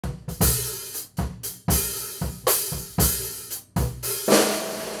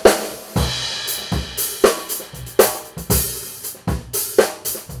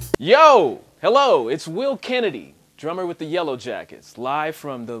Yo, hello, it's Will Kennedy, drummer with the Yellowjackets, live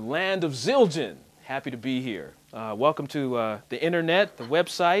from the land of ZIldjian. Happy to be here. Welcome to the internet, the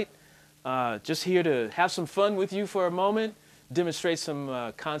website. Just here to have some fun with you for a moment, demonstrate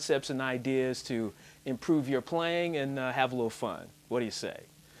some concepts and ideas to improve your playing and have a little fun. What do you say?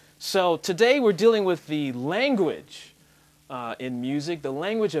 So today we're dealing with the language in music, the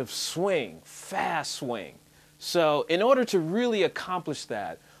language of swing, fast swing. So in order to really accomplish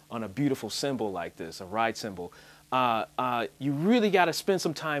that on a beautiful cymbal like this, a ride cymbal, you really got to spend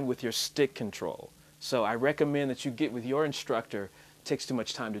some time with your stick control. So I recommend that you get with your instructor. It takes too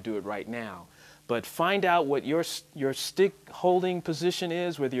much time to do it right now. But find out what your stick holding position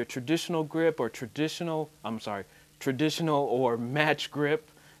is, whether you're traditional grip or traditional or match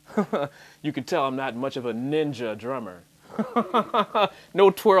grip. You can tell I'm not much of a ninja drummer.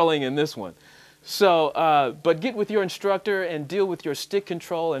 No twirling in this one. So, but get with your instructor and deal with your stick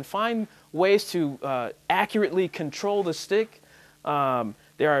control and find ways to accurately control the stick. There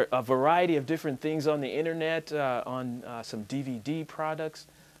are a variety of different things on the internet, on some DVD products,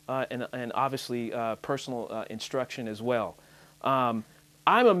 and obviously personal instruction as well. I'm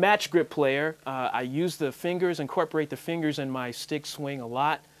a match grip player. I use the fingers, incorporate the fingers in my stick swing a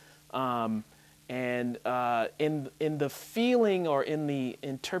lot. And in the feeling or in the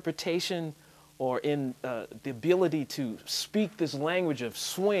interpretation or in the ability to speak this language of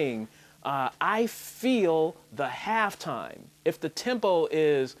swing, I feel the halftime. If the tempo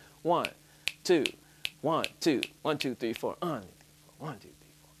is 1, 2, 1, 2, 1, 2, 3, 4, 1, 2, 3, 4, 1, 2, 3,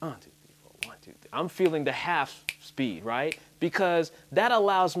 4, 1, 2, 3, 4, 1, 2, 3. I'm feeling the half speed, right? Because that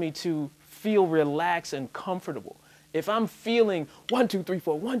allows me to feel relaxed and comfortable. If I'm feeling 1, 2, 3,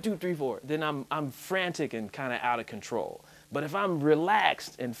 4, 1, 2, 3, 4, then I'm frantic and kind of out of control. But if I'm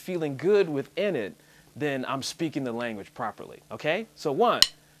relaxed and feeling good within it, then I'm speaking the language properly. Okay? So 1,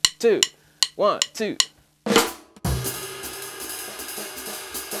 2, 1, 2.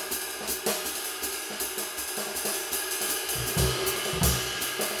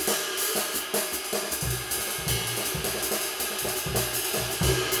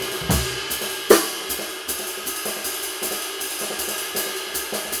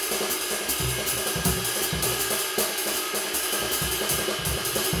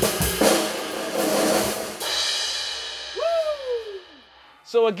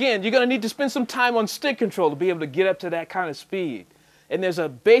 So again, you're going to need to spend some time on stick control to be able to get up to that kind of speed. And there's a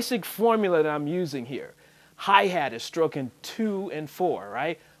basic formula that I'm using here. Hi-hat is stroking 2 and 4,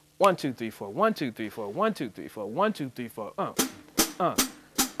 right? 1, 2, 3, 4, 1, 2, 3, 4, 1, 2, 3, 4, 1, 2, 3, 4,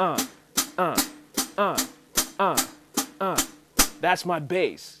 That's my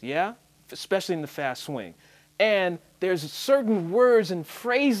bass, yeah? Especially in the fast swing. And there's certain words and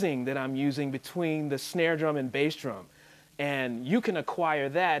phrasing that I'm using between the snare drum and bass drum. And you can acquire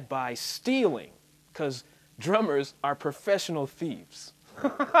that by stealing, because drummers are professional thieves.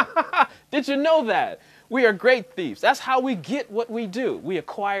 Did you know that? We are great thieves. That's how we get what we do. We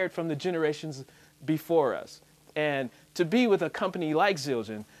acquire it from the generations before us. And to be with a company like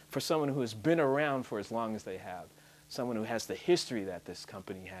ZIldjian, for someone who has been around for as long as they have, someone who has the history that this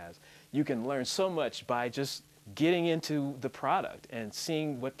company has, you can learn so much by just getting into the product and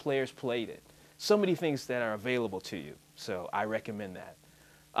seeing what players played it. So many things that are available to you. So I recommend that.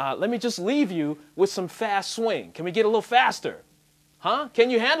 Let me just leave you with some fast swing. Can we get a little faster? Huh? Can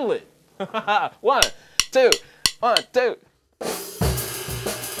you handle it? 1, 2, 1, 2.